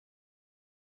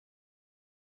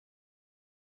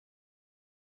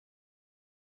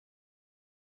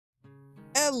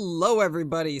Hello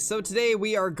everybody! So today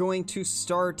we are going to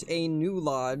start a new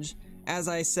lodge. As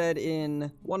I said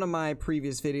in one of my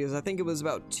previous videos, I think it was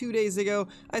about 2 days ago,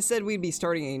 I said we'd be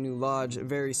starting a new lodge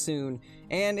very soon.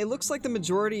 And it looks like the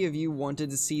majority of you wanted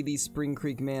to see the Spring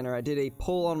Creek Manor. I did a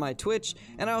poll on my Twitch,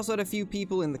 and I also had a few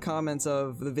people in the comments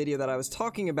of the video that I was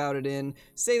talking about it in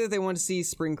say that they want to see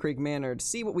Spring Creek Manor to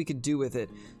see what we could do with it.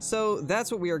 So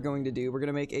that's what we are going to do. We're going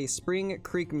to make a Spring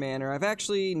Creek Manor. I've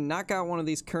actually not got one of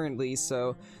these currently,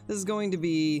 so this is going to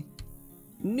be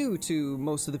new to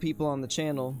most of the people on the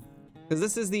channel. Because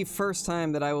this is the first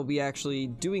time that I will be actually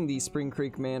doing the Spring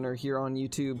Creek Manor here on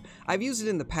YouTube. I've used it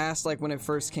in the past, like when it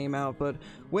first came out, but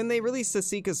when they released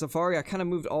Saseka Safari, I kind of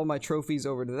moved all my trophies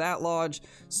over to that lodge,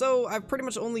 so I've pretty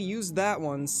much only used that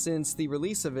one since the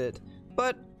release of it.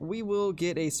 But we will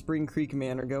get a Spring Creek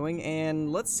Manor going,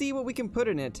 and let's see what we can put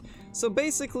in it. So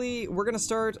basically, we're going to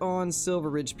start on Silver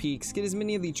Ridge Peaks, get as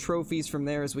many of the trophies from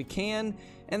there as we can,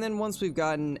 and then once we've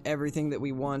gotten everything that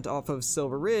we want off of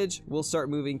Silver Ridge, we'll start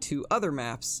moving to other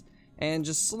maps, and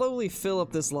just slowly fill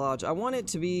up this lodge. I want it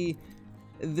to be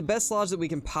the best lodge that we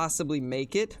can possibly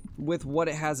make it with what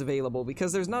it has available,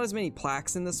 because there's not as many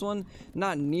plaques in this one,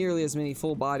 not nearly as many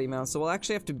full body mounts, so we'll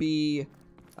actually have to be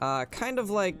kind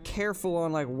of like careful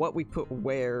on like what we put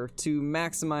where to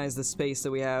maximize the space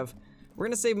that we have. We're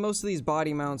gonna save most of these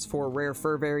body mounts for rare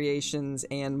fur variations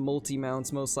and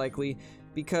multi-mounts most likely,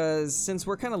 because since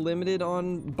we're kind of limited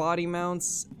on body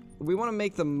mounts, we want to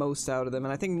make the most out of them,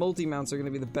 and I think multi-mounts are going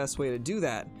to be the best way to do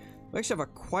that. We actually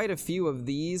have quite a few of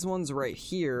these ones right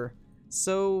here,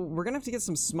 so we're gonna have to get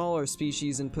some smaller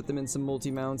species and put them in some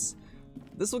multi-mounts.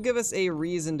 This will give us a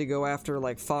reason to go after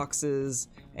like foxes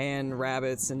and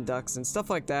rabbits and ducks and stuff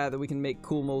like that we can make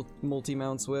cool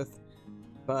multi-mounts with.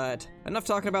 But enough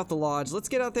talking about the lodge, let's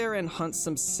get out there and hunt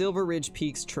some Silver Ridge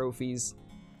Peaks trophies.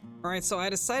 Alright, so I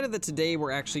decided that today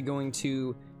we're actually going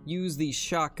to use the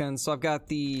shotgun. So I've got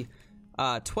the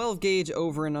 12 gauge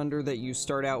over and under that you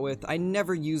start out with. I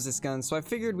never use this gun, so I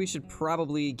figured we should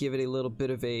probably give it a little bit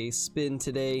of a spin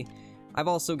today. I've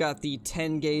also got the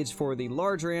 10 gauge for the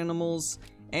larger animals,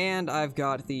 and I've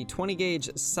got the 20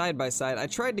 gauge side by side. I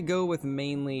tried to go with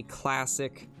mainly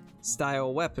classic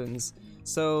style weapons,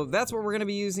 so that's what we're going to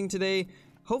be using today.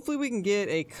 Hopefully we can get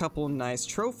a couple nice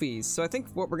trophies. So I think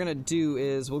what we're going to do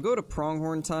is we'll go to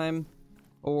pronghorn time,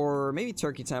 or maybe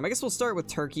turkey time. I guess we'll start with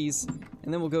turkeys,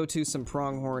 and then we'll go to some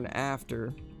pronghorn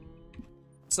after.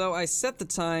 So I set the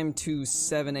time to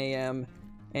 7 AM,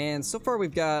 and so far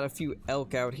we've got a few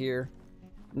elk out here.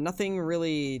 Nothing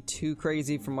really too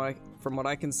crazy from what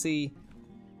I can see,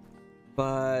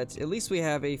 but at least we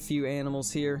have a few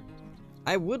animals here.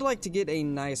 I would like to get a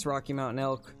nice Rocky Mountain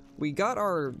elk. We got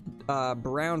our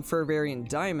brown fur variant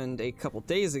diamond a couple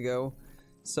days ago,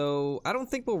 so I don't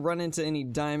think we'll run into any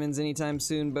diamonds anytime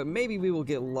soon, but maybe we will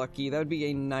get lucky. That would be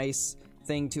a nice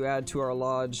thing to add to our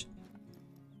lodge.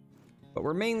 But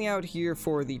we're mainly out here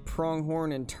for the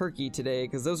pronghorn and turkey today,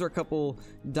 because those are a couple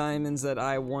diamonds that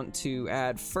I want to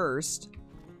add first.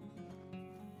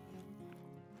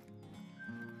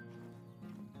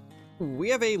 Ooh, we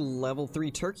have a level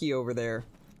 3 turkey over there.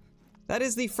 That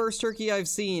is the first turkey I've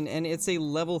seen, and it's a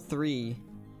level 3.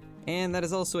 And that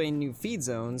is also a new feed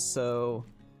zone, so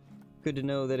good to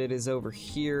know that it is over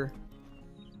here.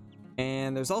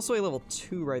 And there's also a level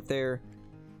 2 right there.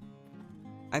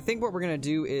 I think what we're going to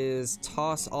do is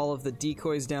toss all of the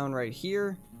decoys down right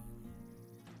here,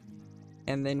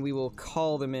 and then we will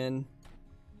call them in.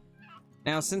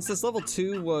 Now, since this level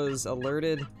 2 was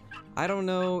alerted, I don't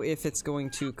know if it's going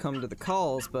to come to the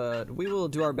calls, but we will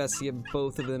do our best to get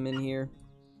both of them in here.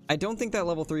 I don't think that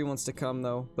level 3 wants to come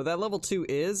though, but that level 2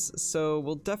 is, so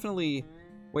we'll definitely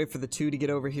wait for the 2 to get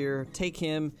over here, take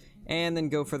him, and then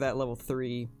go for that level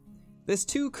 3. This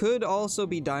 2 could also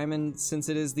be diamond, since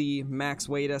it is the max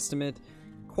weight estimate.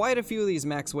 Quite a few of these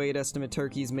max weight estimate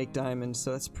turkeys make diamond,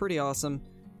 so that's pretty awesome.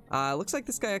 Looks like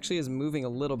this guy actually is moving a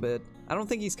little bit. I don't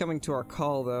think he's coming to our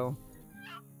call, though.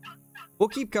 We'll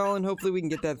keep calling, hopefully we can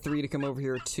get that 3 to come over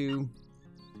here, too.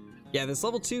 Yeah, this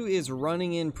level 2 is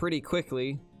running in pretty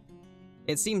quickly.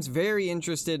 It seems very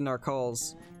interested in our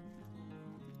calls.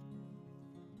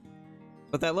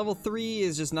 But that level 3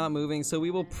 is just not moving, so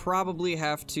we will probably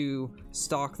have to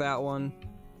stalk that one.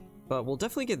 But we'll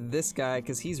definitely get this guy,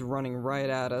 because he's running right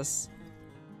at us.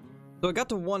 So it got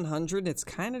to 100, it's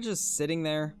kind of just sitting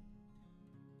there.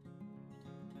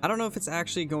 I don't know if it's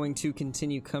actually going to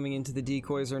continue coming into the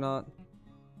decoys or not.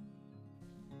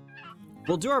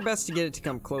 We'll do our best to get it to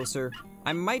come closer.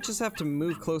 I might just have to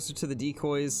move closer to the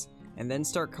decoys and then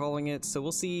start calling it, so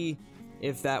we'll see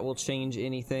if that will change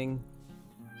anything.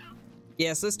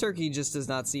 Yeah, so this turkey just does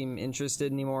not seem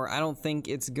interested anymore. I don't think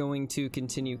it's going to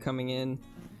continue coming in.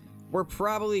 We're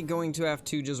probably going to have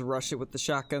to just rush it with the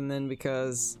shotgun then,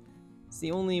 because it's the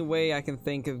only way I can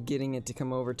think of getting it to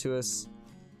come over to us.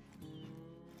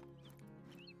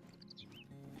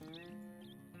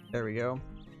 There we go.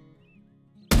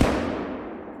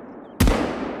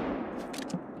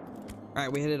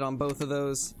 Alright, we hit it on both of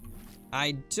those.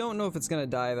 I don't know if it's gonna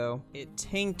die though. It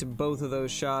tanked both of those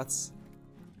shots.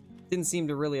 Didn't seem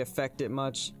to really affect it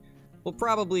much. We'll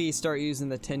probably start using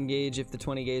the 10 gauge if the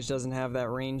 20 gauge doesn't have that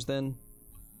range then.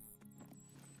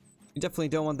 We definitely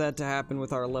don't want that to happen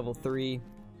with our level 3.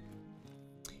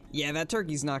 Yeah, that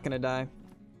turkey's not gonna die.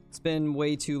 It's been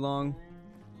way too long.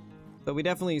 So we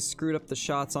definitely screwed up the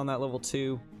shots on that level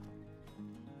 2.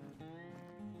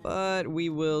 But we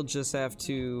will just have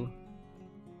to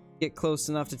get close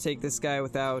enough to take this guy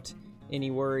without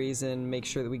any worries and make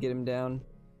sure that we get him down.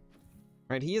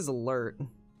 Alright, he is alert.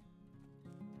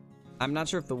 I'm not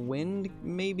sure if the wind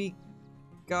maybe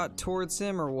got towards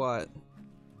him or what.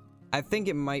 I think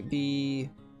it might be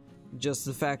just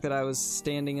the fact that I was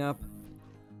standing up.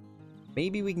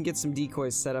 Maybe we can get some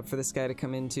decoys set up for this guy to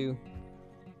come into.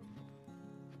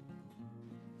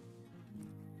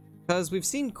 Because we've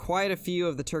seen quite a few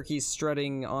of the turkeys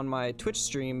strutting on my Twitch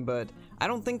stream, but I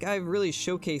don't think I've really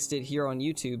showcased it here on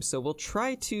YouTube, so we'll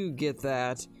try to get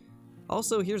that.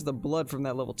 Also, here's the blood from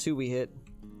that level 2 we hit.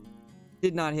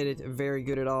 Did not hit it very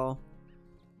good at all.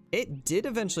 It did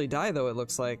eventually die though, it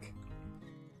looks like.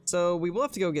 So we will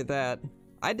have to go get that.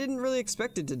 I didn't really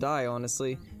expect it to die,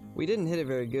 honestly. We didn't hit it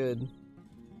very good.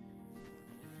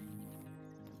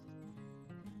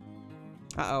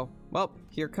 Uh-oh. Well,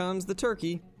 here comes the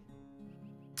turkey.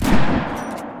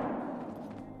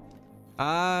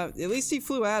 At least he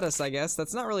flew at us, I guess.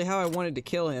 That's not really how I wanted to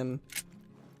kill him.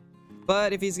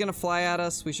 But if he's gonna fly at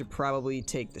us, we should probably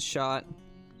take the shot.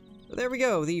 So there we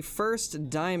go. The first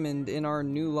diamond in our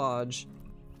new lodge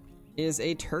is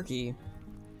a turkey.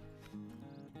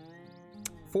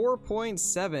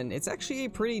 4.7. It's actually a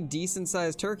pretty decent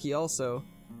sized turkey also.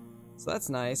 So that's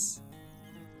nice.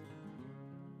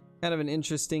 Kind of an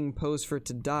interesting pose for it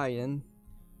to die in.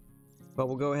 But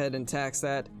we'll go ahead and tax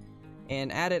that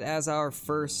and add it as our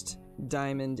first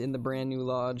diamond in the brand new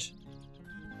lodge.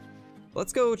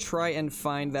 Let's go try and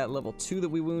find that level 2 that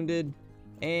we wounded,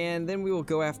 and then we will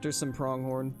go after some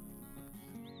pronghorn.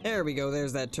 There we go,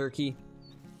 there's that turkey.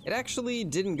 It actually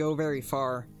didn't go very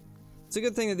far. It's a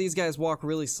good thing that these guys walk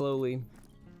really slowly.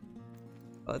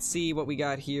 Let's see what we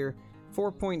got here.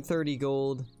 4.30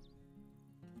 gold.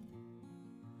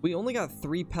 We only got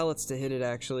 3 pellets to hit it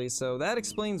actually, so that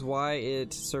explains why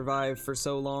it survived for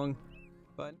so long.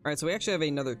 But alright, so we actually have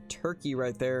another turkey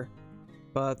right there.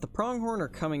 But the pronghorn are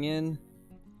coming in,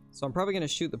 so I'm probably going to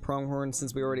shoot the pronghorn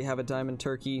since we already have a diamond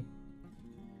turkey.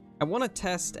 I want to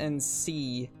test and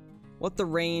see what the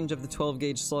range of the 12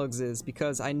 gauge slugs is,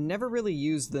 because I never really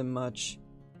used them much.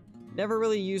 Never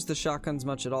really used the shotguns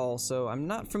much at all, so I'm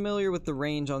not familiar with the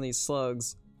range on these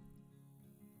slugs.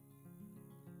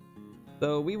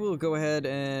 So we will go ahead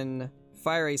and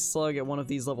fire a slug at one of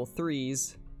these level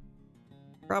 3s.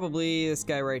 Probably this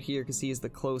guy right here, because he is the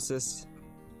closest.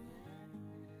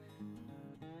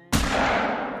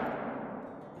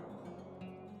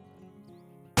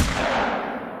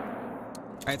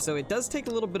 Alright, so it does take a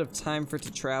little bit of time for it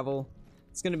to travel.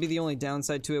 It's going to be the only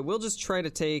downside to it. We'll just try to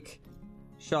take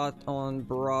shot on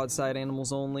broadside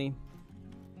animals only.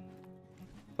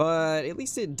 But at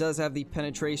least it does have the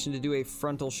penetration to do a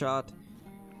frontal shot.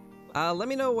 Let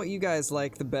me know what you guys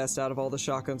like the best out of all the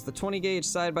shotguns. The 20 gauge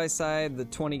side by side, the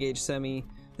 20 gauge semi,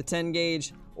 the 10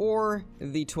 gauge, or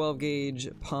the 12 gauge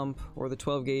pump, or the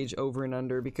 12 gauge over and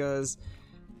under, because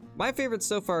my favorite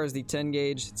so far is the 10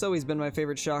 gauge. It's always been my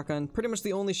favorite shotgun. Pretty much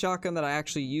the only shotgun that I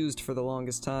actually used for the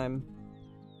longest time.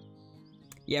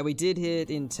 Yeah, we did hit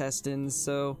intestines,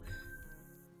 so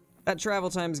that travel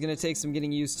time is going to take some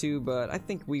getting used to, but I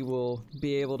think we will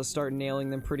be able to start nailing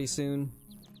them pretty soon.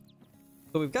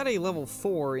 So we've got a level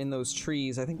 4 in those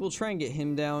trees. I think we'll try and get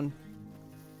him down,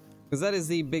 because that is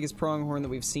the biggest pronghorn that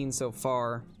we've seen so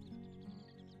far.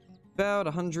 About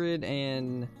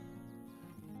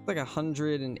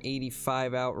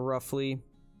 185 out roughly.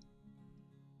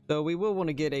 So we will want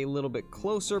to get a little bit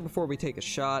closer before we take a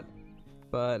shot,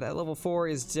 but that level 4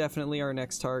 is definitely our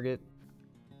next target.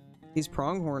 These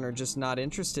pronghorn are just not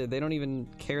interested. They don't even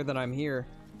care that I'm here.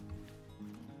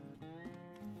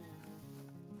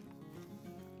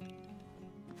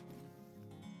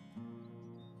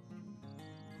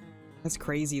 That's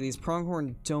crazy. These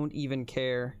pronghorn don't even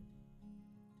care.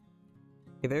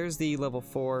 Okay, there's the level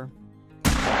 4.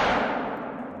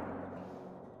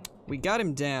 We got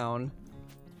him down.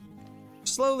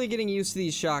 slowly getting used to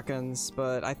these shotguns,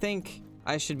 but I think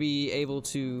I should be able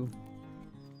to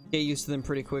get used to them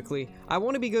pretty quickly. I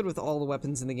want to be good with all the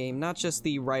weapons in the game, not just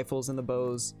the rifles and the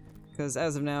bows, because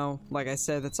as of now, like I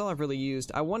said, that's all I've really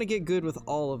used. I want to get good with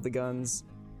all of the guns.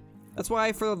 That's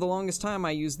why for the longest time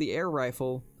I used the air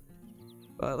rifle.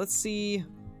 But let's see.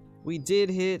 We did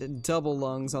hit double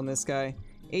lungs on this guy.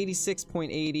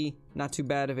 86.80, not too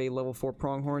bad of a level 4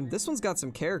 pronghorn. This one's got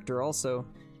some character also.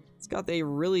 It's got a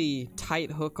really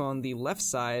tight hook on the left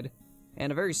side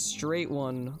and a very straight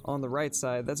one on the right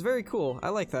side. That's very cool. I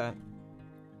like that.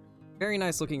 Very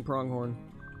nice looking pronghorn.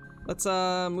 Let's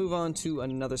move on to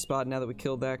another spot now that we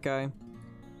killed that guy.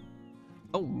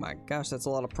 Oh my gosh, that's a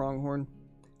lot of pronghorn.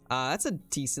 That's a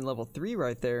decent level 3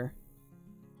 right there.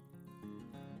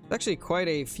 Actually quite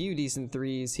a few decent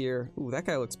 3s here. Ooh, that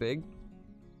guy looks big.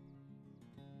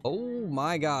 Oh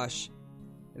my gosh.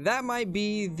 That might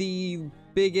be the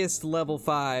biggest level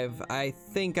 5 I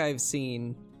think I've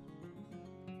seen.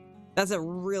 That's a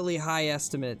really high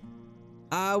estimate.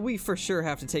 We for sure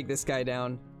have to take this guy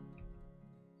down.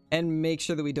 And make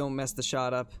sure that we don't mess the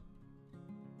shot up.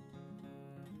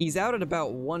 He's out at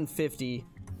about 150.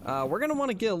 We're gonna want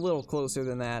to get a little closer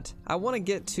than that. I want to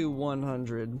get to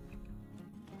 100.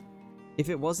 If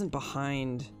it wasn't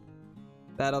behind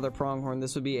that other pronghorn,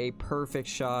 this would be a perfect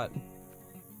shot.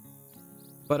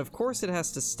 But of course it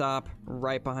has to stop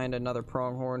right behind another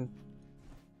pronghorn.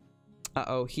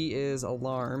 Uh-oh, he is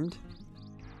alarmed.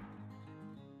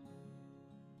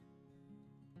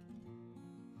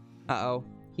 Uh-oh,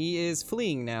 he is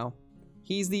fleeing now.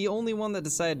 He's the only one that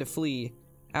decided to flee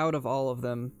out of all of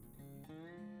them.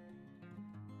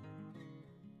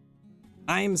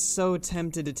 I am so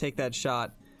tempted to take that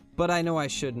shot, but I know I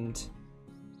shouldn't.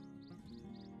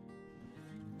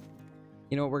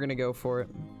 You know what, we're gonna go for it.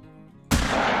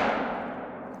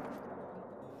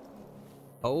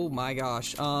 Oh my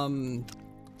gosh, I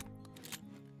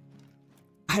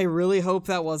really hope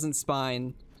that wasn't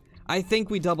Spine. I think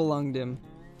we double lunged him.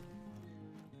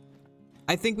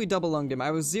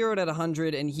 I was zeroed at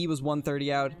 100 and he was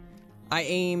 130 out. I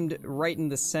aimed right in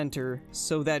the center,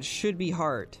 so that should be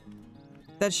heart.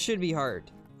 That should be heart.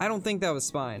 I don't think that was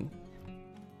Spine.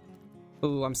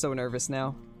 Ooh, I'm so nervous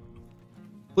now.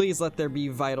 Please let there be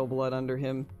vital blood under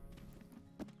him.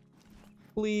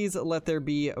 Please let there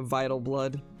be vital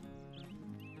blood.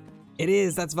 It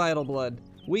is, that's vital blood.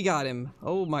 We got him.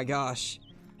 Oh my gosh.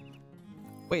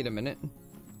 Wait a minute.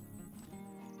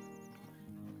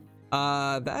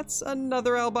 That's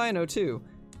another albino too.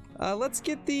 Let's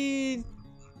get the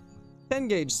 10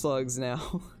 gauge slugs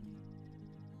now.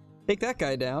 Take that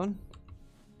guy down.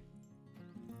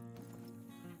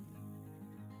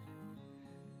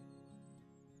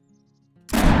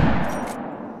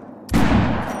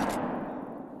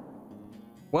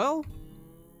 Well,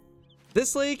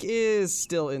 this lake is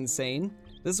still insane.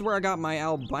 This is where I got my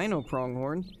albino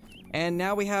pronghorn. And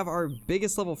now we have our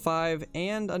biggest level 5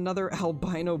 and another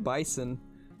albino bison.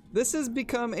 This has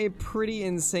become a pretty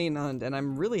insane hunt, and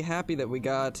I'm really happy that we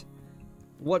got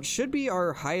what should be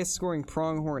our highest scoring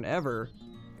pronghorn ever,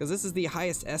 because this is the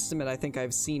highest estimate I think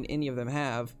I've seen any of them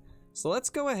have. So let's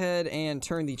go ahead and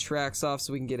turn the tracks off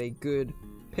so we can get a good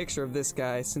picture of this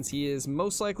guy, since he is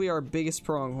most likely our biggest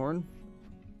pronghorn.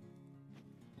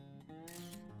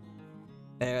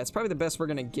 Yeah, it's probably the best we're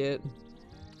gonna get.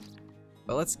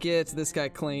 But let's get this guy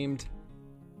claimed.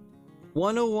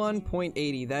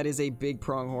 101.80, that is a big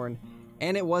pronghorn.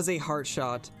 And it was a heart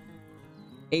shot.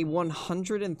 A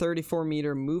 134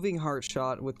 meter moving heart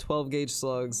shot with 12 gauge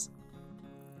slugs.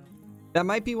 That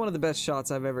might be one of the best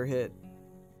shots I've ever hit.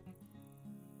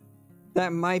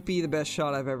 That might be the best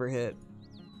shot I've ever hit.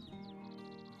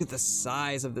 Look at the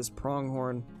size of this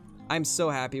pronghorn. I'm so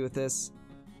happy with this.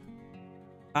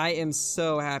 I am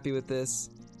so happy with this.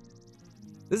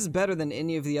 This is better than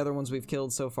any of the other ones we've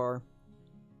killed so far.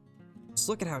 Just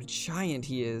look at how giant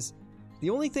he is. The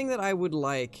only thing that I would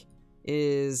like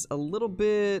is a little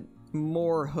bit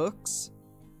more hooks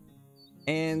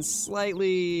and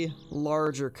slightly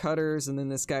larger cutters, and then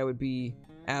this guy would be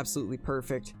absolutely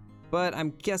perfect. But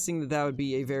I'm guessing that that would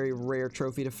be a very rare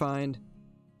trophy to find.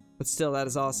 But still, that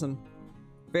is awesome.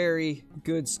 Very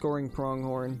good scoring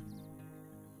pronghorn.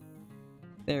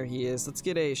 There he is. Let's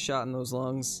get a shot in those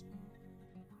lungs.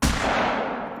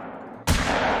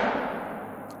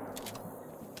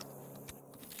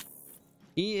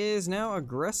 He is now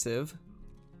aggressive.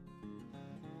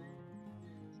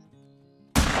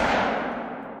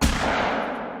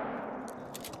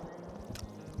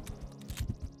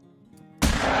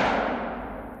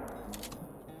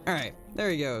 Alright, there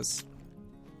he goes.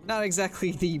 Not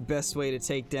exactly the best way to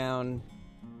take down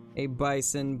a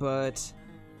bison, but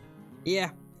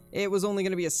Yeah, it was only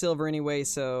going to be a silver anyway,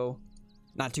 so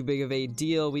not too big of a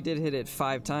deal. We did hit it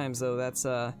 5 times, though. That's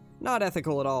not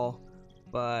ethical at all.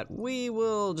 But we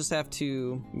will just have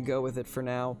to go with it for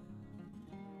now.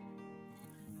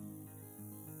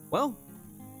 Well,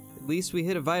 at least we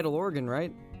hit a vital organ,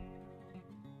 right?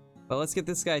 But let's get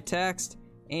this guy taxed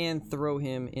and throw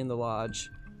him in the lodge.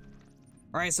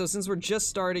 Alright, so since we're just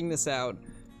starting this out,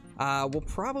 we'll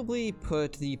probably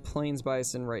put the plains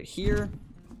bison right here.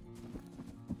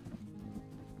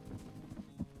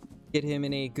 Get him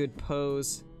in a good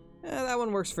pose. That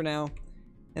one works for now.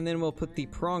 And then we'll put the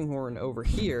pronghorn over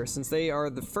here, since they are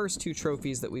the first 2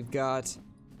 trophies that we've got.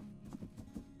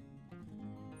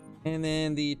 And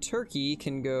then the turkey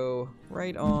can go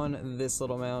right on this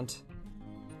little mount.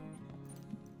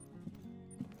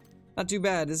 Not too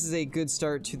bad. This is a good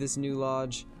start to this new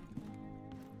lodge.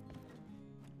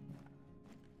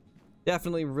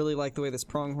 Definitely really like the way this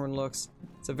pronghorn looks.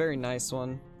 It's a very nice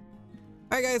one.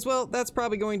 Alright guys, well, that's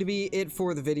probably going to be it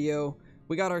for the video.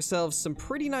 We got ourselves some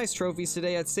pretty nice trophies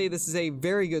today. I'd say this is a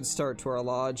very good start to our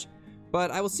lodge.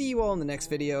 But I will see you all in the next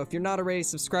video. If you're not already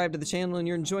subscribed to the channel and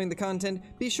you're enjoying the content,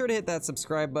 be sure to hit that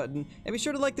subscribe button. And be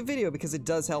sure to like the video because it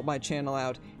does help my channel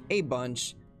out a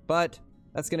bunch. But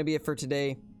that's going to be it for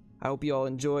today. I hope you all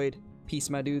enjoyed. Peace,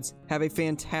 my dudes. Have a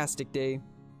fantastic day.